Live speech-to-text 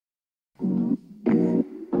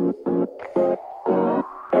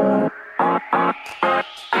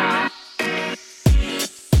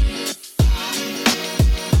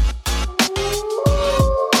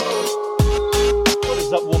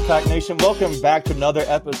Nation, welcome back to another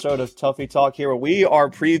episode of Tuffy Talk here, where we are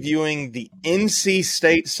previewing the NC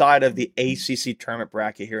State side of the ACC tournament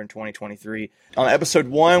bracket here in 2023. On episode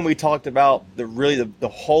 1, we talked about the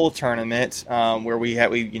whole tournament, where we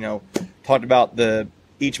talked about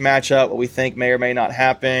each matchup, what we think may or may not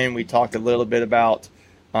happen. We talked a little bit about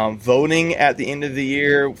voting at the end of the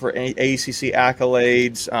year for ACC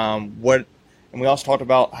accolades, and we also talked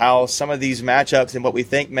about how some of these matchups and what we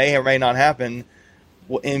think may or may not happen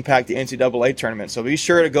will impact the NCAA tournament. So be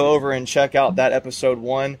sure to go over and check out that episode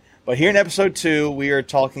 1. But here in episode 2, we are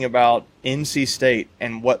talking about NC State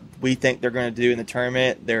and what we think they're going to do in the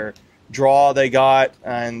tournament, their draw they got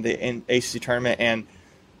in the ACC tournament. And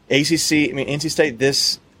NC State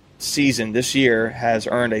this year has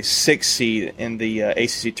earned a 6th seed in the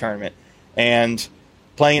ACC tournament. And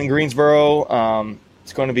playing in Greensboro,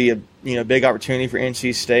 it's going to be a big opportunity for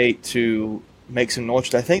NC State to make some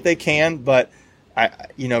noise. I think they can, but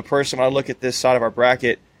personally, when I look at this side of our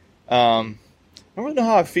bracket, I don't really know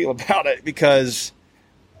how I feel about it because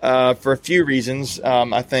for a few reasons.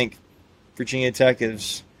 I think Virginia Tech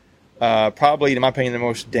is probably, in my opinion, the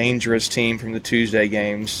most dangerous team from the Tuesday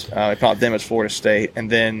games. If not them, it's Florida State.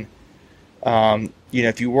 And then,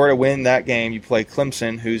 if you were to win that game, you play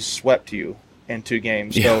Clemson, who's swept you in 2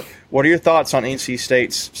 games. Yeah. So what are your thoughts on NC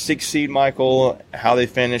State's 6th seed, Michael, how they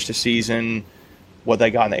finished the season, what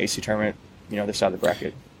they got in the ACC tournament, this side of the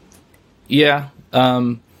bracket? Yeah.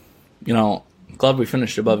 Glad we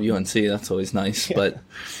finished above UNC. That's always nice. Yeah. But,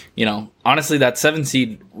 honestly, that 7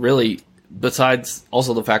 seed really, besides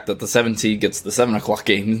also the fact that the 7 seed gets the 7 o'clock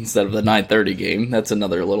game instead of the 9:30 game, that's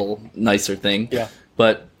another little nicer thing. Yeah.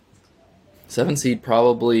 But 7 seed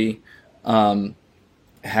probably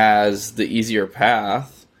has the easier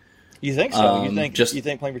path. You think so? You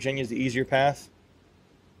think playing Virginia is the easier path?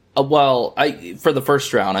 For the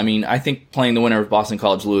first round, I think playing the winner of Boston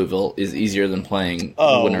College Louisville is easier than playing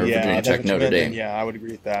the winner of Virginia Tech Notre Dame. Yeah, I would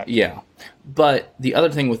agree with that. Yeah, but the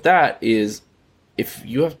other thing with that is if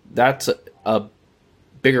you have that's a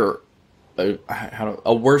bigger,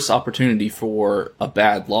 a worse opportunity for a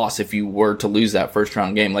bad loss if you were to lose that first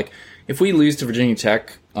round game. Like if we lose to Virginia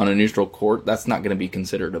Tech on a neutral court, that's not going to be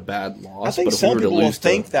considered a bad loss. I think but if some we were people to will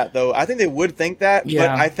think that, though. I think they would think that, yeah.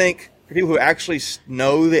 But I think for people who actually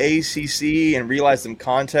know the ACC and realize some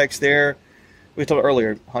context there, we talked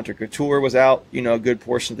earlier, Hunter Couture was out, a good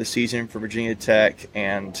portion of the season for Virginia Tech,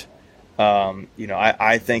 and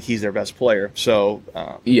I think he's their best player. So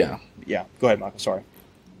yeah. Go ahead, Michael. Sorry.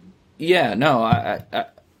 Yeah, no,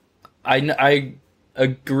 I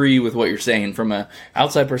agree with what you're saying. From an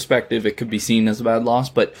outside perspective, it could be seen as a bad loss,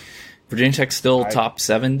 but Virginia Tech's still top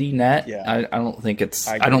 70 net. Yeah. I don't think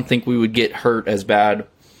I don't think we would get hurt as bad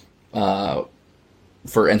for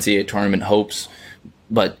NCAA tournament hopes.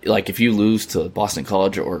 But like if you lose to Boston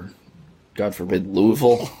College or God forbid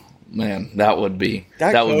Louisville, man, that would be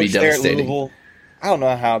devastating. I don't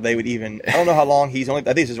know how they would even. I don't know how long he's only. I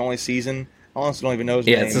think it's his only season. I honestly don't even know his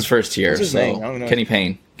name. Yeah, it's his first year. What's his name? I don't even know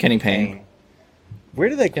Kenny Payne. Where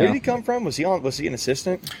did he come from? Was he an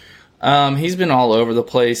assistant? He's been all over the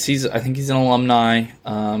place. I think he's an alumni.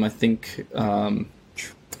 I think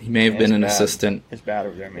he may have been an assistant. It's bad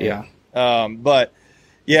over there, man.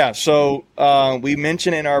 Yeah. So we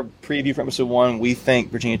mentioned in our preview for episode 1, we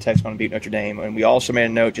think Virginia Tech's going to beat Notre Dame, and we also made a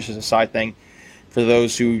note just as a side thing for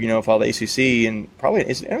those who follow the ACC, and probably I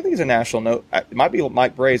don't think it's a national note. It might be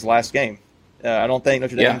Mike Bray's last game. I don't think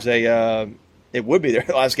Notre Dame's it would be their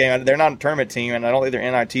last game. They're not a tournament team, and I don't think they're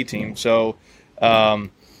an NIT team. So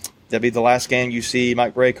that'd be the last game you see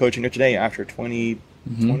Mike Bray coaching Notre Dame after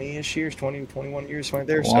 20-ish years, 20, 21 years right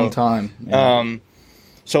there. Long time. Yeah.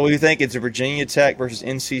 So we think it's a Virginia Tech versus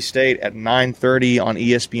NC State at 9:30 on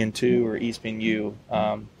ESPN2 or ESPNU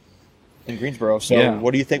in Greensboro. So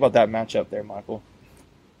what do you think about that matchup there, Michael?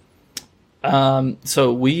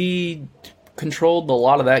 So we controlled a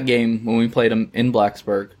lot of that game when we played them in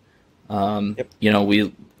Blacksburg.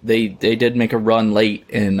 They did make a run late,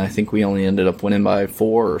 and I think we only ended up winning by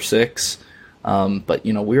 4 or 6. But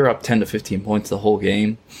we were up 10 to 15 points the whole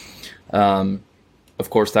game. Of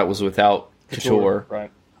course, that was without Couture.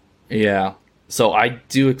 Right. Yeah. So I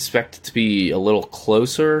do expect it to be a little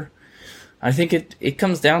closer. I think it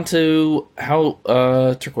comes down to how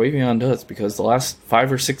Terquavion does, because the last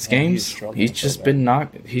 5 or 6 games he's just been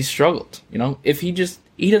he's struggled. If he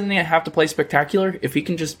doesn't have to play spectacular. If he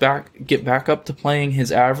can just get back up to playing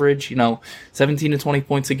his average, 17 to 20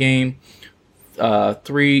 points a game,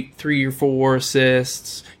 3 or 4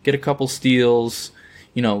 assists, get a couple steals,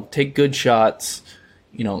 take good shots,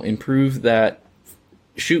 improve that,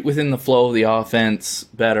 shoot within the flow of the offense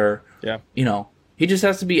better. Yeah. He just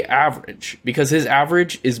has to be average because his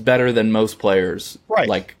average is better than most players, Right.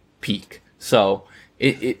 like peak. So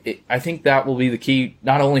I think that will be the key,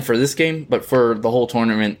 not only for this game, but for the whole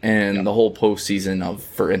tournament and the whole postseason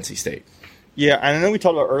for NC State. Yeah, and I know we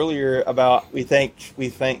talked about earlier about we think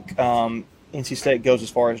NC State goes as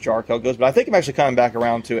far as Jarkel goes, but I think I'm actually coming back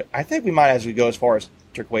around to it. I think we might actually go as far as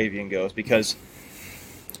Terquavian goes because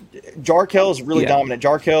Jarkel is really dominant.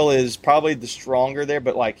 Jarkel is probably the stronger there,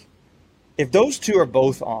 but like if those two are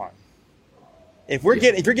both on, if you're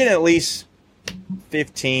getting at least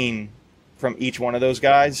 15 from each one of those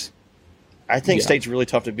guys, I think State's really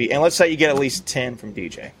tough to beat. And let's say you get at least 10 from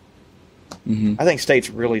DJ. Mm-hmm. I think State's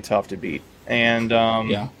really tough to beat. And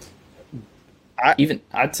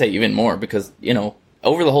I'd say even more because,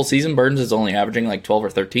 over the whole season, Burns is only averaging like 12 or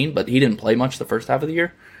 13, but he didn't play much the first half of the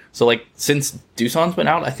year. So, like, since Duson's been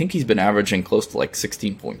out, I think he's been averaging close to like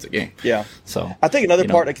 16 points a game. Yeah. So I think another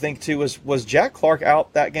part I think too was Jack Clark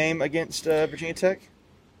out that game against Virginia Tech?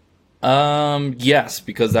 Yes,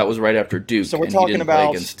 because that was right after Duke. So we're and talking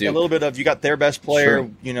about a little bit of you got their best player,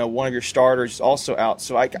 Sure. One of your starters also out.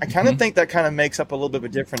 So I kind of think that kind of makes up a little bit of a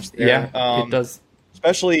difference there. Yeah, it does.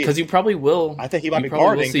 Especially because you probably will. I think he might be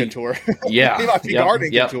guarding Couture. Yeah, he might be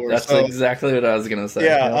guarding Couture. That's exactly what I was going to say.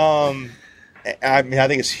 Yeah. I mean, I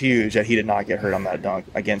think it's huge that he did not get hurt on that dunk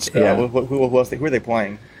against. Who were they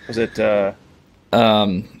playing? Was it? State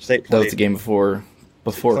that was the game before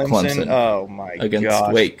Clemson. Oh my against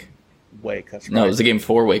gosh. Wake. That's right. No, it was the game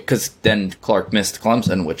before Wake because then Clark missed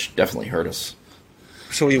Clemson, which definitely hurt us.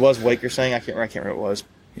 So he was Wake. You're saying I can't remember what it was.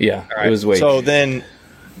 Yeah, right. It was Wake. So then,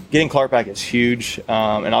 getting Clark back is huge,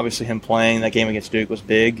 and obviously him playing that game against Duke was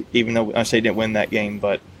big. Even though I say he didn't win that game,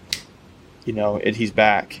 but he's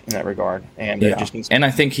back in that regard, and just needs. And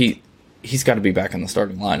I think he's got to be back in the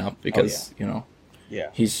starting lineup because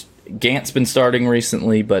Gant's been starting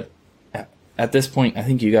recently, but at this point, I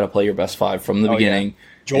think you got to play your best five from the beginning. Yeah.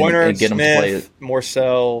 Joyner, and get Smith, them to play it.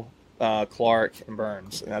 Morcell, Clark, and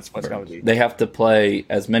Burns. And that's what's going to be. They have to play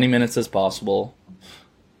as many minutes as possible.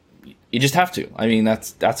 You just have to. I mean,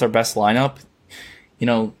 that's our best lineup.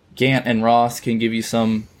 Gant and Ross can give you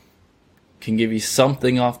something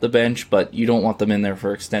off the bench, but you don't want them in there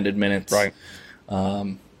for extended minutes. Right.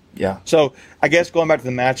 Yeah. So I guess going back to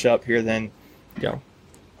the matchup here, then. Yeah.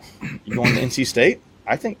 You going to NC State?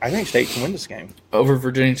 I think State can win this game over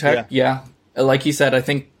Virginia Tech. Yeah. Like you said, I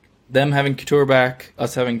think them having Couture back,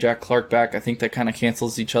 us having Jack Clark back, I think that kind of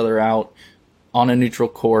cancels each other out on a neutral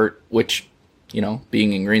court, which,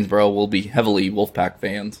 being in Greensboro, will be heavily Wolfpack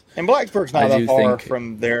fans. And Blacksburg's not that far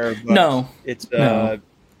from there. But no. It's, I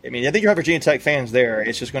mean, I think you have Virginia Tech fans there.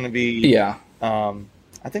 It's just going to be. Yeah. I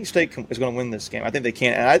think State is going to win this game. I think they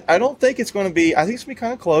can. And I don't think it's going to be. I think it's going to be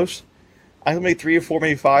kind of close. I think maybe 3 or 4,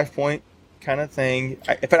 maybe 5 point kind of thing.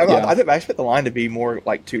 I expect the line to be more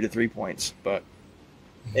like 2 to 3 points, but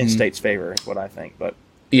in State's favor is what I think. But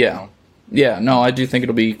yeah, no, I do think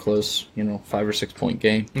it'll be close. 5 or 6 point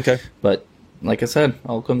game. Okay, but like I said,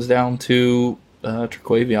 all comes down to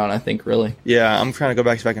Terquavian. I think really. Yeah, I'm trying to go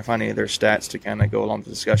back so I can find any of their stats to kind of go along with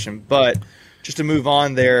the discussion. But just to move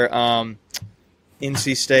on there,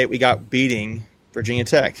 NC State we got beating Virginia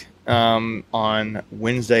Tech on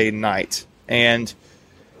Wednesday night. And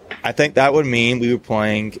I think that would mean we were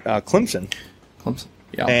playing Clemson.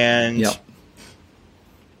 Yeah. And,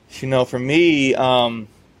 for me,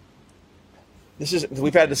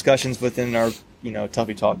 we've had discussions within our,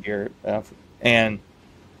 Tuffy Talk here. And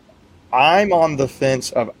I'm on the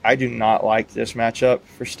fence of I do not like this matchup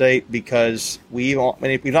for State because we've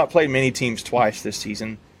not played many teams twice this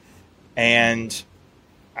season. And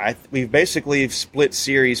we've basically split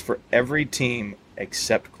series for every team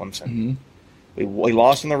except Clemson. Mm-hmm. We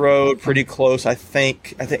lost on the road pretty close. I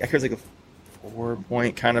think I heard like a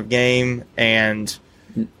 4-point kind of game, and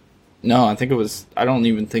no, I don't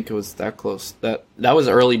even think it was that close. That was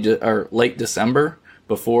or late December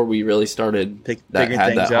before we really started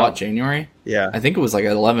hot January. Yeah, I think it was like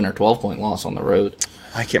an 11 or 12-point loss on the road.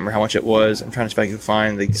 I can't remember how much it was. I'm trying to see if I can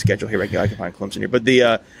find the schedule here. I can find Clemson here, but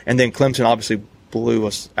and then Clemson obviously blew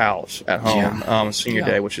us out at home senior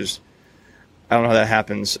day, which is. I don't know how that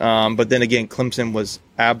happens. But then again, Clemson was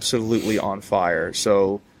absolutely on fire.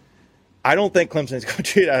 So I don't think Clemson is going to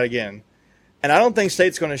do that again. And I don't think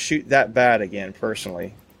State's going to shoot that bad again,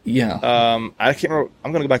 personally. Yeah. I can't remember.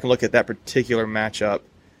 I'm going to go back and look at that particular matchup.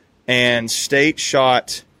 And State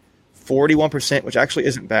shot 41%, which actually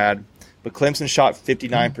isn't bad. But Clemson shot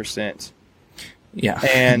 59%. Yeah.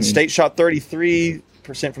 And State shot 33%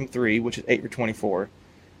 from 3, which is 8 for 24.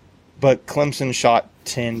 But Clemson shot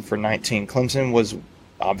 10 for 19. Clemson was,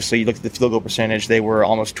 obviously, you look at the field goal percentage, they were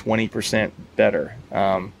almost 20% better.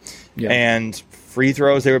 And Free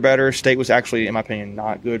throws, they were better. State was actually, in my opinion,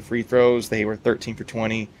 not good free throws. They were 13 for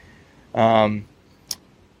 20. And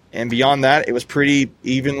beyond that, it was pretty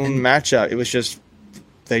even matchup. It was just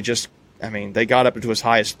they got up to as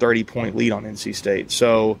high as 30-point lead on NC State.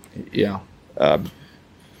 So yeah.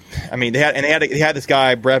 They had this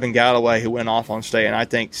guy Brevin Galloway who went off on State, and I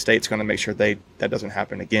think State's going to make sure that doesn't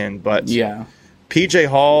happen again. But yeah, PJ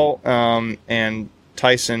Hall and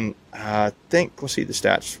Tyson, I think, let's see the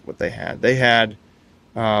stats what they had. They had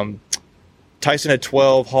Tyson had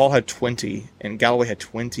 12, Hall had 20, and Galloway had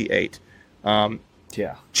 28.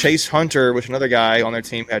 Yeah. Chase Hunter, which another guy on their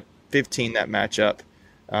team, had 15 that matchup.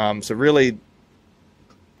 So really,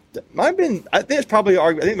 I think it's probably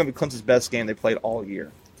maybe Clemson's best game they played all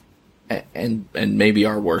year. And maybe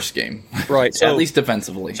our worst game. Right. So, at least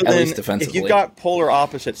defensively. If you've got polar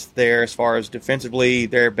opposites there as far as defensively,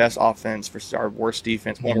 their best offense versus our worst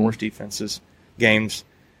defense, one of the worst defenses games,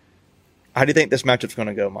 how do you think this matchup's going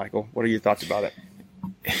to go, Michael? What are your thoughts about it?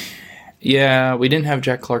 Yeah, we didn't have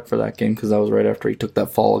Jack Clark for that game because that was right after he took that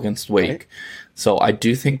fall against Wake. Right. So I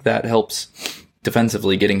do think that helps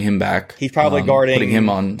defensively getting him back. He's probably guarding putting him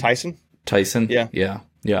on Tyson? Tyson? Yeah,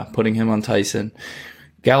 putting him on Tyson.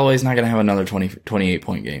 Galloway's not going to have another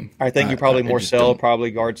 28-point game. I think Morcell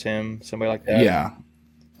probably guards him, somebody like that. Yeah.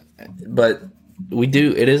 But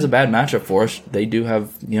it is a bad matchup for us. They do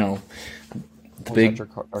have, the big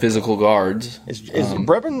physical guards. Is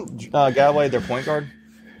Brevin Galloway their point guard?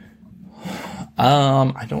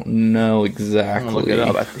 I don't know exactly. I'm gonna look it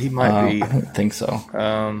up. He might be. I don't think so.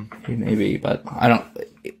 He may be, but I don't,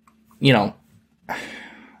 you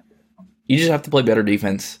just have to play better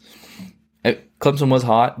defense. Clemson was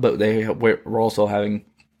hot, but they were also having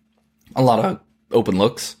a lot of open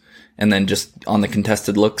looks. And then just on the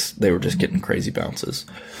contested looks, they were just getting crazy bounces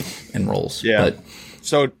and rolls. Yeah. But,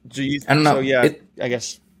 so do you? I don't know. So yeah, I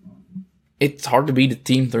guess it's hard to beat a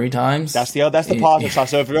team 3 times. That's the positive side.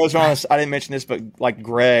 So for those on us, I didn't mention this, but like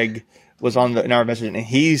Greg was in our message, and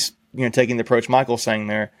he's taking the approach Michael's saying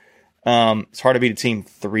there. It's hard to beat a team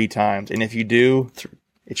 3 times, and if you do,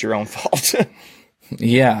 it's your own fault.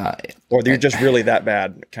 Yeah. Or they're just really that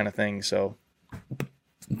bad kind of thing. So,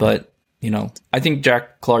 but, I think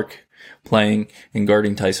Jack Clark playing and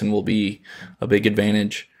guarding Tyson will be a big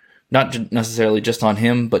advantage. Not necessarily just on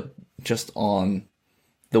him, but just on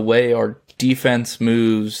the way our defense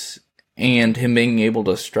moves and him being able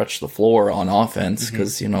to stretch the floor on offense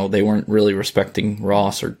because, they weren't really respecting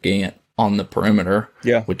Ross or Gant on the perimeter.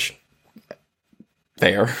 Yeah. Which,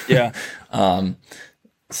 fair. Yeah.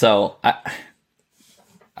 So,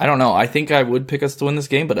 I don't know. I think I would pick us to win this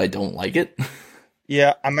game, but I don't like it.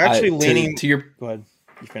 Yeah, I'm actually leaning to your. Go ahead.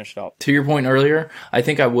 You finished it up. To your point earlier, I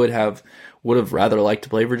think I would have rather liked to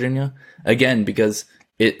play Virginia again because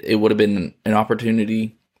it would have been an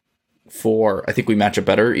opportunity for. I think we match up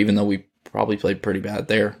better, even though we probably played pretty bad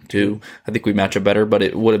there too. I think we match up better, but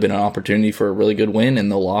it would have been an opportunity for a really good win, and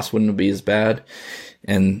the loss wouldn't be as bad.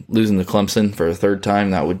 And losing to Clemson for a 3rd time,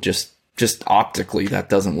 that would just optically that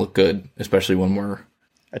doesn't look good, especially when we're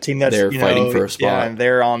a team that's they're fighting for a spot. Yeah, and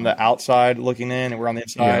they're on the outside looking in, and we're on the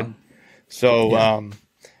inside. Yeah. So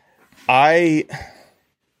I'm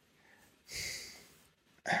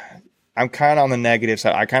kind of on the negative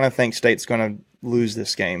side. I kind of think State's going to lose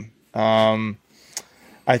this game.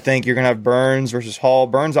 I think you're going to have Burns versus Hall.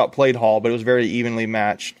 Burns outplayed Hall, but it was a very evenly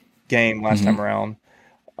matched game last time around.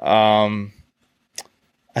 I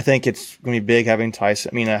think it's going to be big having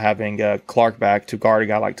having Clark back to guard a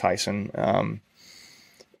guy like Tyson.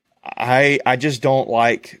 I just don't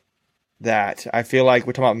like that. I feel like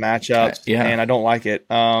we're talking about matchups, and I don't like it.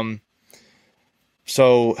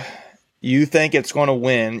 So you think it's going to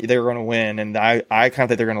win? They're going to win, and I kind of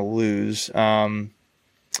think they're going to lose.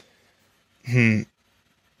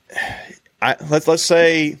 Let's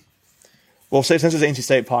say, since it's an NC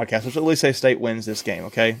State podcast, let's at least say State wins this game.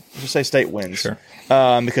 Okay, let's just say State wins. Sure.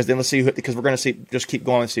 Because then let's see because we're going to just keep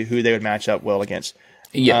going and see who they would match up well against.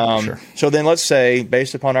 Yeah, sure. So then let's say,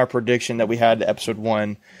 based upon our prediction that we had in episode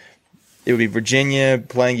 1, it would be Virginia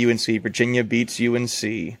playing UNC. Virginia beats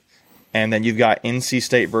UNC. And then you've got NC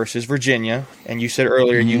State versus Virginia. And you said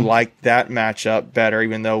earlier you liked that matchup better,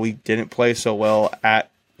 even though we didn't play so well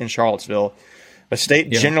in Charlottesville. But State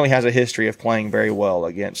generally has a history of playing very well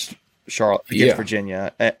against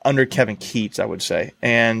Virginia, under Kevin Keats, I would say.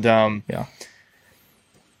 And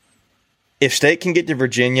if State can get to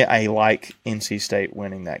Virginia, I like NC State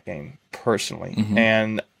winning that game personally.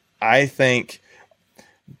 And I think,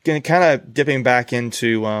 kind of dipping back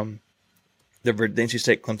into the NC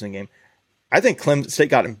State Clemson game, I think State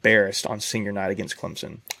got embarrassed on senior night against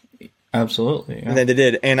Clemson. Absolutely. Yeah. And then they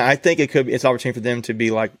did. And I think it's an opportunity for them to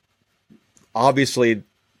be like, obviously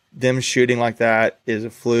them shooting like that is a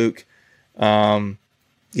fluke. Getting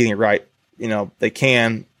it right, they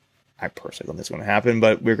can. I personally don't think it's going to happen,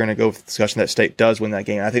 but we're going to go with the discussion that State does win that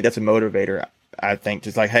game. I think that's a motivator. I think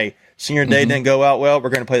just like, hey, senior day didn't go out well. We're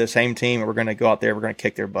going to play the same team, and we're going to go out there. We're going to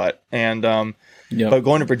kick their butt. And but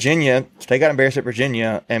going to Virginia, State got embarrassed at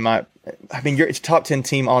Virginia, and it's a top 10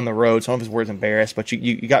 team on the road. Some of his words embarrassed, but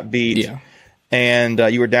you got beat. Yeah. And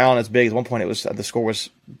you were down as big as one point. The score was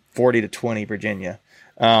 40-20 Virginia.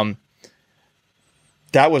 That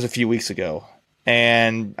was a few weeks ago,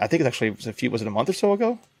 and I think was it a month or so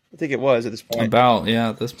ago? I think it was at this point.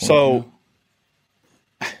 At this point. So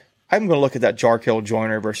I'm going to look at that Jarkel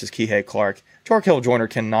Joyner versus Kihei Clark. Jarkel Joyner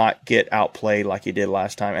cannot get outplayed like he did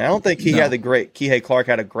last time, and I don't think Kihei Clark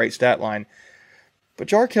had a great stat line. But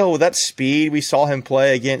Jarkel, with that speed, we saw him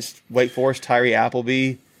play against Wake Forest, Tyree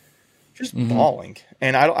Appleby, just balling.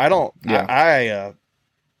 And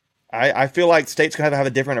I feel like State's going to have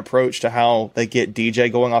a different approach to how they get DJ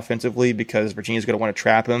going offensively because Virginia's going to want to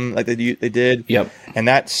trap him like they did. Yep. And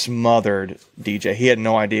that smothered DJ. He had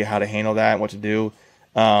no idea how to handle that and what to do.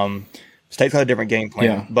 State's got a different game plan.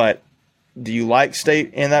 Yeah. But do you like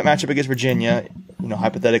State in that matchup against Virginia?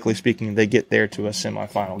 Hypothetically speaking, they get there to a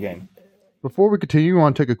semifinal game. Before we continue, I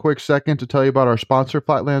want to take a quick second to tell you about our sponsor,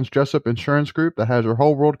 Flatlands Jessup Insurance Group, that has your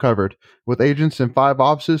whole world covered, with agents in 5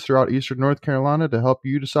 offices throughout eastern North Carolina to help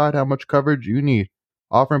you decide how much coverage you need,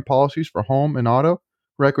 offering policies for home and auto,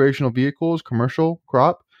 recreational vehicles, commercial,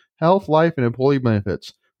 crop, health, life, and employee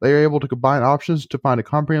benefits. They are able to combine options to find a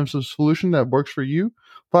comprehensive solution that works for you.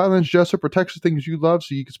 Flatlands Jessup protects the things you love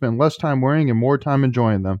so you can spend less time worrying and more time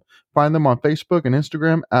enjoying them. Find them on Facebook and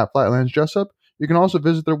Instagram at Flatlands Jessup. You can also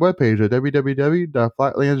visit their webpage at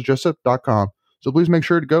www.flatlandsjessup.com. So please make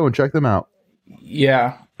sure to go and check them out.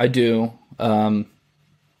 Yeah, I do. I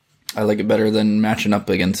like it better than matching up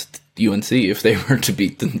against UNC if they were to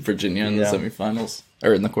beat Virginia in the semifinals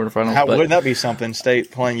or in the quarterfinals. Wouldn't that be something? State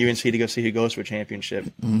playing UNC to go see who goes for a championship.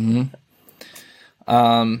 Mm-hmm.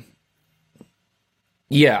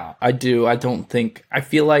 Yeah, I do. I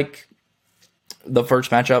feel like the first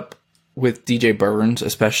matchup with DJ Burns,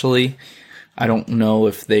 especially, I don't know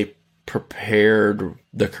if they prepared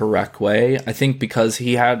the correct way. I think because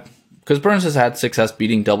Burns has had success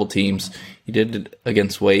beating double teams. He did it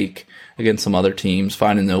against Wake, against some other teams,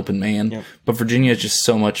 finding the open man. Yep. But Virginia is just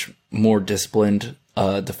so much more disciplined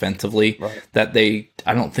defensively that I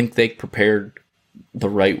don't think they prepared the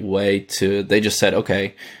right way they just said,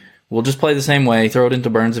 okay, we'll just play the same way, throw it into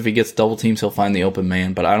Burns. If he gets double teams, he'll find the open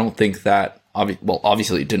man. But I don't think that,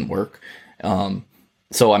 obviously it didn't work.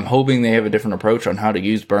 So I'm hoping they have a different approach on how to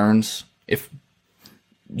use Burns if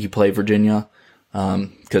you play Virginia.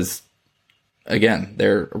 Because, again,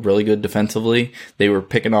 they're really good defensively. They were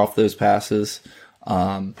picking off those passes.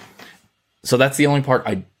 So that's the only part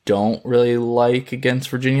I don't really like against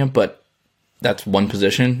Virginia, but that's one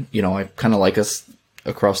position. I kind of like us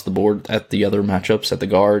across the board at the other matchups, at the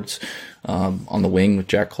guards, on the wing with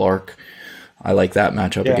Jack Clark. I like that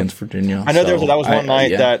matchup against Virginia. I know that was one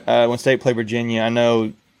night that when State played Virginia, I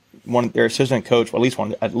know their assistant coach, at least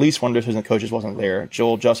one of their assistant coaches wasn't there.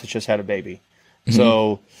 Joel Justice just had a baby. Mm-hmm.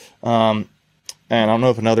 So, and I don't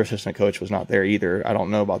know if another assistant coach was not there either. I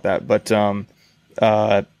don't know about that, but I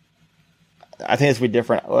think it's be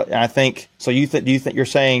different. I think so. Do you think you're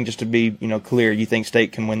saying, just to be clear, you think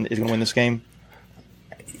State is going to win this game?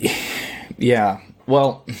 Yeah.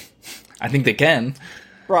 Well, I think they can.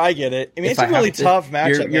 Bro, I get it. I mean, it's a really tough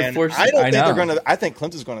matchup, man. I don't think they're going to. I think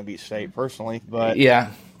Clemson's going to beat State personally, but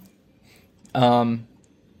yeah. I'll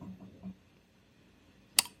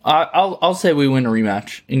say we win a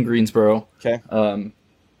rematch in Greensboro. Okay. I'll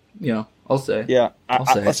say. Yeah,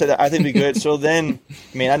 I'll say that. I think it'd be good. So then,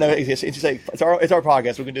 I mean, I know it's our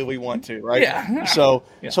podcast. We can do what we want to, right? Yeah. So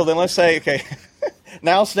then let's say, okay,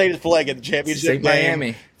 now State is playing at the championship game.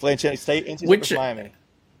 Miami. Playing State versus Miami.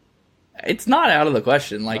 It's not out of the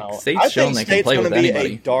question. State's shown they can play with anybody. I think State's going to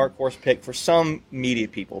be a dark horse pick for some media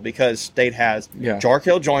people because State has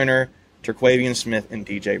Jarkel Joyner, Terquavion Smith, and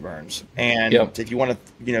DJ Burns. And if you want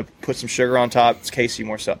to, put some sugar on top, it's Casey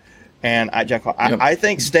Morsell. And I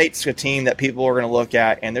think State's a team that people are going to look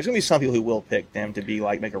at, and there's going to be some people who will pick them to be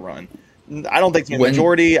make a run. I don't think the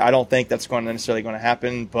majority. I don't think that's necessarily going to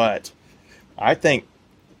happen, but I think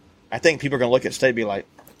people are going to look at State and be like,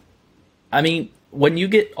 I mean, when you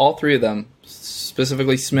get all three of them,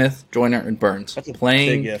 specifically Smith, Joyner, and Burns,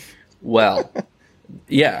 playing well.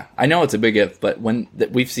 Yeah, I know it's a big if, but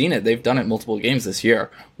we've seen it. They've done it multiple games this year.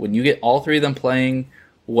 When you get all three of them playing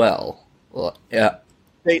well, we're a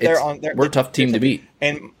tough team to beat.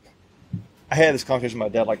 And I had this conversation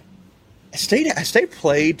with my dad, State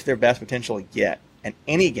played to their best potential yet in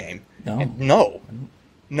any game? No. And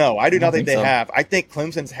no, I do not think they so. have. I think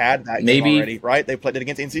Clemson's had that Maybe game already, right? They played it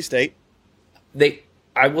against NC State.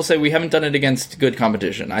 I will say we haven't done it against good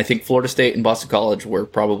competition. I think Florida State and Boston College were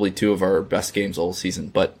probably two of our best games all season,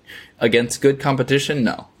 but against good competition,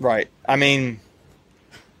 no. Right. I mean,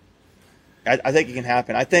 I think it can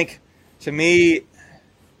happen. I think, to me,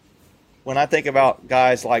 when I think about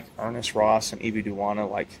guys like Ernest Ross and Ibi Duwana,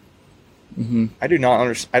 like, I do not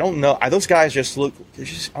understand. I don't know. Those guys just look. I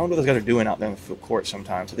don't know what those guys are doing out there on the court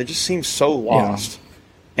sometimes. They just seem so lost. Yeah.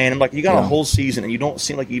 And I'm like, you got a whole season, and you don't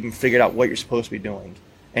seem like you even figured out what you're supposed to be doing.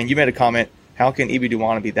 And you made a comment, how can Ibi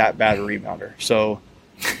Duwana be that bad a rebounder? So,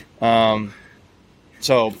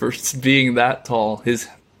 for being that tall,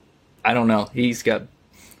 I don't know. He's got.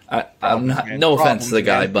 No offense to the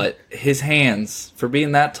guy, but his hands, for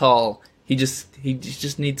being that tall, he just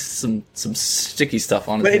needs some sticky stuff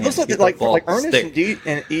on his hands. But it looks like Ernest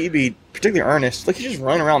and Ibi, particularly Ernest, like he's just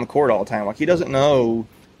running around the court all the time. Like he doesn't know.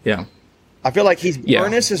 Yeah. I feel like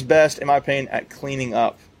Ernest is best, in my opinion, at cleaning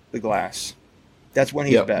up the glass. That's when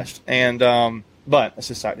he's best. And but that's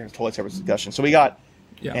just a totally separate discussion. So we got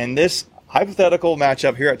in this hypothetical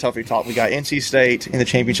matchup here at Tuffy Talk, we got NC State in the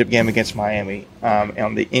championship game against Miami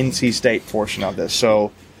on the NC State portion of this.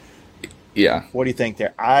 So what do you think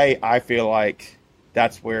there? I feel like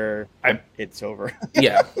that's where it's over.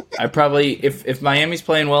 I probably if Miami's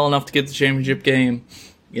playing well enough to get the championship game,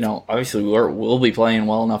 obviously we'll be playing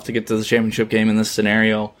well enough to get to the championship game in this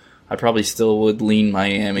scenario. I probably still would lean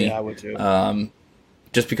Miami. Yeah, I would too.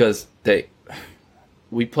 Just because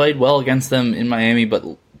we played well against them in Miami, but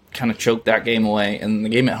kind of choked that game away. And the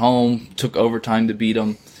game at home took overtime to beat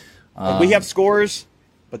them. We have scores,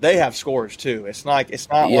 but they have scores too. It's not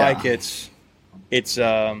like it's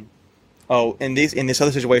in this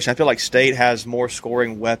other situation, I feel like State has more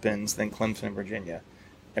scoring weapons than Clemson and Virginia,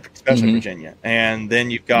 especially Virginia. And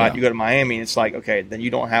then you go to Miami, and it's like, okay, then you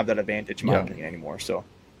don't have that advantage in my opinion anymore. So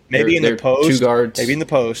maybe in the post, two guards. Maybe in the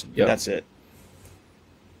post, that's it.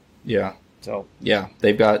 Yeah. So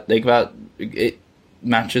they've got it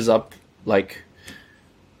matches up like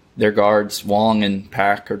their guards Wong and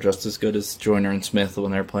Pack are just as good as Joyner and Smith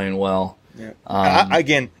when they're playing well. Yeah.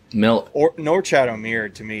 Norchad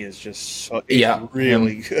O'Meara to me is just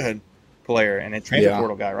really good player and a transfer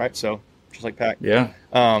portal guy, right? So just like Pack. Yeah.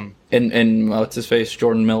 And what's his face?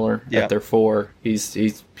 Jordan Miller at their 4.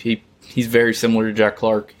 He's very similar to Jack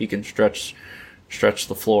Clark. He can stretch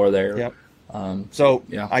the floor there. Yep.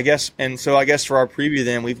 I guess for our preview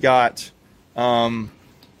then we've got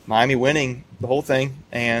Miami winning the whole thing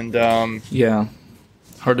and hard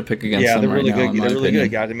to pick against them. They're really right good. Now, they're really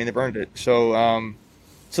good guys. I mean, they've earned it. So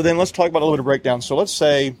then let's talk about a little bit of breakdown. So let's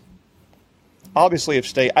say, obviously, if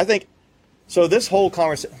State, I think. So this whole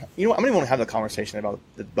conversation, I don't even want to have the conversation about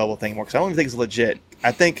the bubble thing anymore because I don't even think it's legit.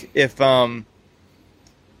 I think if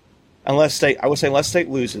unless State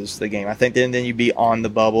loses the game, I think then you'd be on the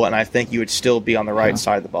bubble, and I think you would still be on the right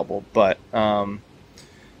side of the bubble. But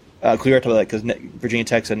clear to that because Virginia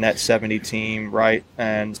Tech's a net 70 team, right?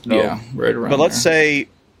 And so, right around. But let's say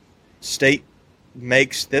State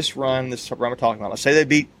makes this run we're talking about. Let's say they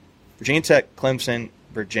beat Virginia Tech, Clemson,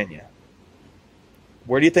 Virginia.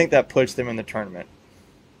 Where do you think that puts them in the tournament?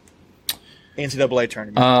 NCAA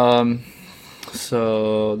tournament.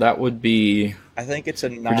 So that would be. I think it's a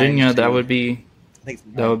 9 Virginia. seed. That would be.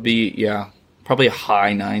 That would be probably a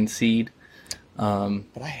high 9 seed.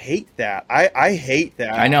 But I hate that. I hate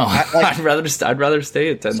that. I know. I'd rather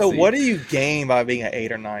stay at 10. So seed. what do you gain by being an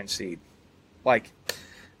 8 or 9 seed? Like,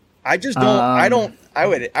 I just don't.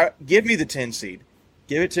 Give me the 10 seed.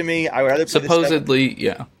 Give it to me. I would rather play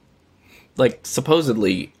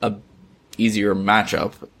supposedly a easier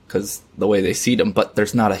matchup because the way they seed them, but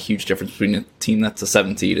there's not a huge difference between a team that's a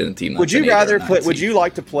 7 seed and a team that's Would you an 8 rather or a 9 play? seed. Would you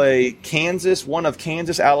like to play one of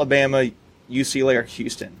Kansas, Alabama, UCLA, or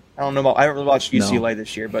Houston? I don't know. I haven't really watched UCLA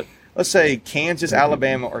this year, but let's say Kansas,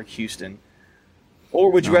 Alabama, or Houston.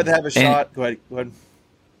 Or would you rather have a shot? Go ahead.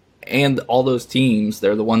 And all those teams,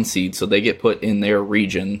 they're the 1 seed, so they get put in their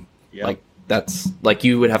region. Yep. Like that's like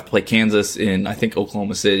you would have to play Kansas in I think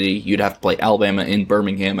Oklahoma City. You'd have to play Alabama in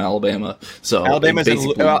Birmingham, Alabama. So Alabama's in this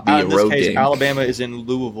case, Alabama is in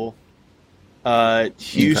Louisville.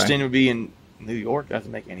 Houston would be in New York. That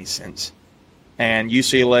doesn't make any sense. And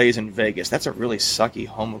UCLA is in Vegas. That's a really sucky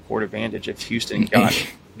home court advantage if Houston got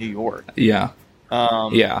New York. Yeah.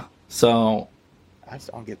 So I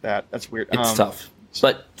just don't get that. That's weird. It's tough.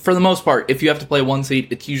 But for the most part, if you have to play 1 seed,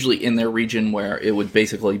 it's usually in their region where it would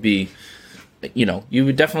basically be, you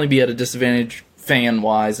would definitely be at a disadvantage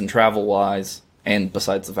fan-wise and travel-wise, and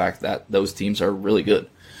besides the fact that those teams are really good.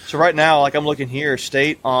 So right now, like I'm looking here,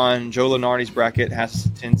 State on Joe Lunardi's bracket has a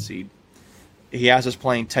 10 seed. He has us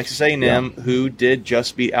playing Texas A&M, who did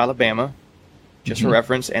just beat Alabama, just for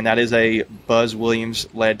reference, and that is a Buzz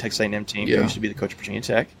Williams-led Texas A&M team. Who used to be the coach of Virginia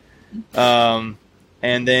Tech.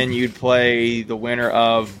 And then you'd play the winner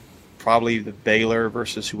of probably the Baylor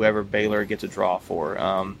versus whoever Baylor gets a draw for.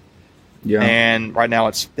 And right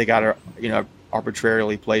now they got a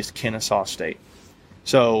arbitrarily placed Kennesaw State.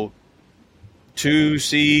 So 2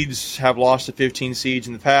 seeds have lost to 15 seeds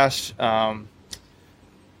in the past. And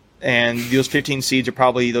those 15 seeds are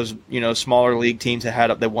probably those, smaller league teams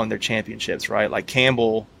that won their championships, right? Like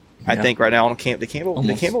Campbell, I think right now, did Campbell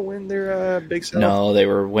win their Big South? No, they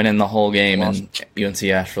were winning the whole game, and UNC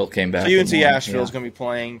Asheville came back. So UNC Asheville is going to be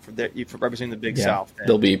playing for representing the Big South.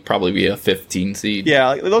 They'll probably be a 15 seed. Yeah,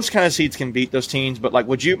 like, those kind of seeds can beat those teams, but like,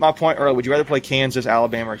 my point earlier, would you rather play Kansas,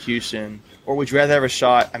 Alabama, or Houston, or would you rather have a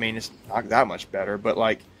shot? I mean, it's not that much better, but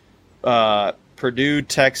like Purdue,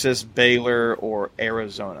 Texas, Baylor, or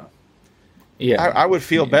Arizona. Yeah, I would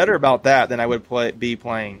feel better about that than I would be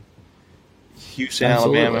playing Houston,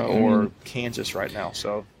 Alabama, or Kansas right now.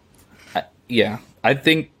 So, I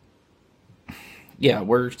think,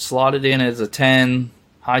 we're slotted in as a 10,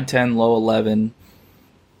 high 10, low 11.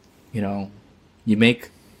 You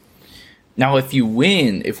make now if we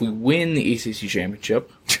win the ACC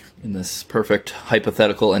championship in this perfect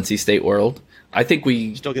hypothetical NC State world, I think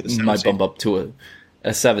we still get the might bump up to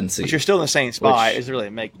a 7 seed. But you're still in the same spot.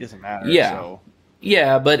 It doesn't matter. Yeah. So.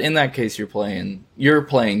 Yeah, but in that case, you're playing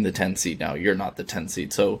the 10 seed now. You're not the 10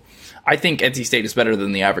 seed. So I think NC State is better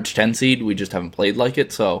than the average 10 seed. We just haven't played like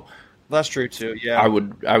it. So that's true too. Yeah, I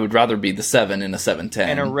would rather be the 7 in a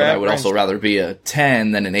 7-10. But I would also rather be a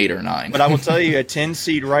 10 than an 8 or 9. But I will tell you, a 10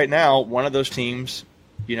 seed right now, one of those teams,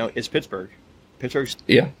 is Pittsburgh. Pittsburgh's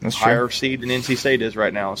that's higher true. seed than NC State is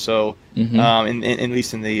right now. So, at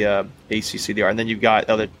least in the ACC, they are. And then you've got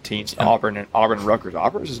other teams, Auburn and Rutgers.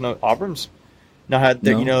 Auburn's not had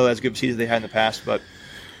as good seasons as they had in the past, but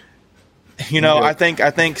I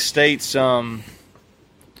think State's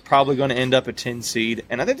probably going to end up a 10 seed,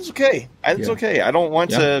 and I think that's okay. I think it's okay. I don't want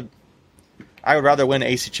to. I would rather win an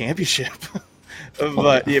AC championship,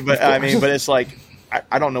 but it's like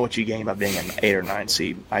I don't know what you gain by being an 8 or 9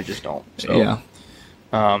 seed. I just don't. So,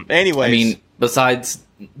 anyways, I mean, besides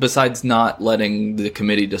not letting the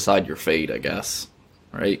committee decide your fate, I guess,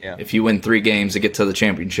 right? Yeah. If you win 3 games to get to the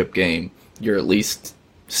championship game, you're at least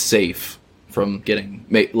safe from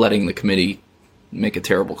letting the committee make a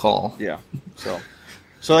terrible call. Yeah.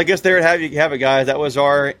 So I guess there you have it, guys. That was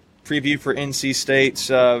our preview for NC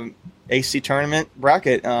State's AC tournament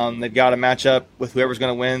bracket. They've got a matchup with whoever's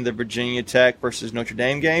going to win the Virginia Tech versus Notre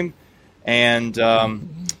Dame game, and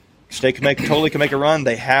State can make a run.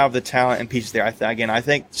 They have the talent and pieces there. I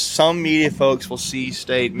think some media folks will see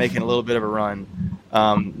State making a little bit of a run.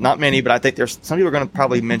 Not many, but I think there's some people are going to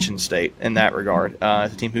probably mention State in that regard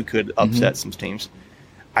as a team who could upset some teams.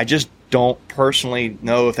 I just don't personally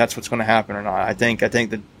know if that's what's going to happen or not. I think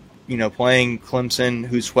that playing Clemson,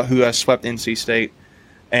 who has swept NC State,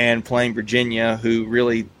 and playing Virginia, who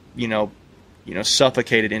really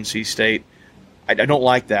suffocated NC State. I don't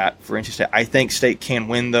like that for NC State. I think State can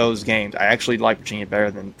win those games. I actually like Virginia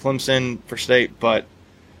better than Clemson for State, but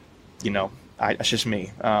that's just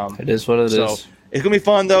me. It is what it is. It's going to be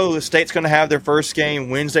fun, though. The State's going to have their first game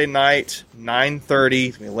Wednesday night, 9:30.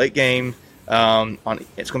 It's going to be a late game. It's going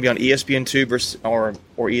to be on ESPN2 or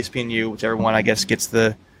ESPNU, whichever one, I guess, gets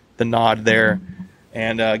the nod there.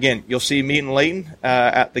 And, again, you'll see me and Leighton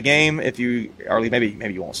at the game.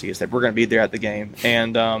 Maybe you won't see us there. We're going to be there at the game.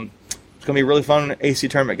 And it's going to be a really fun AC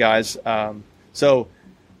tournament, guys. So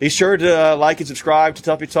be sure to like and subscribe to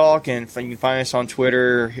Tuffy Talk, and you can find us on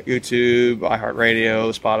Twitter, YouTube,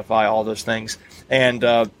 iHeartRadio, Spotify, all those things. And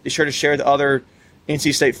be sure to share with other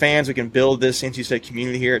NC State fans. We can build this NC State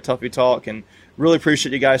community here at Tuffy Talk, and really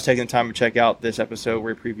appreciate you guys taking the time to check out this episode.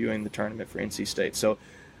 We're previewing the tournament for NC State. So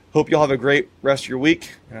hope you all have a great rest of your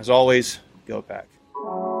week, and as always, go Pack.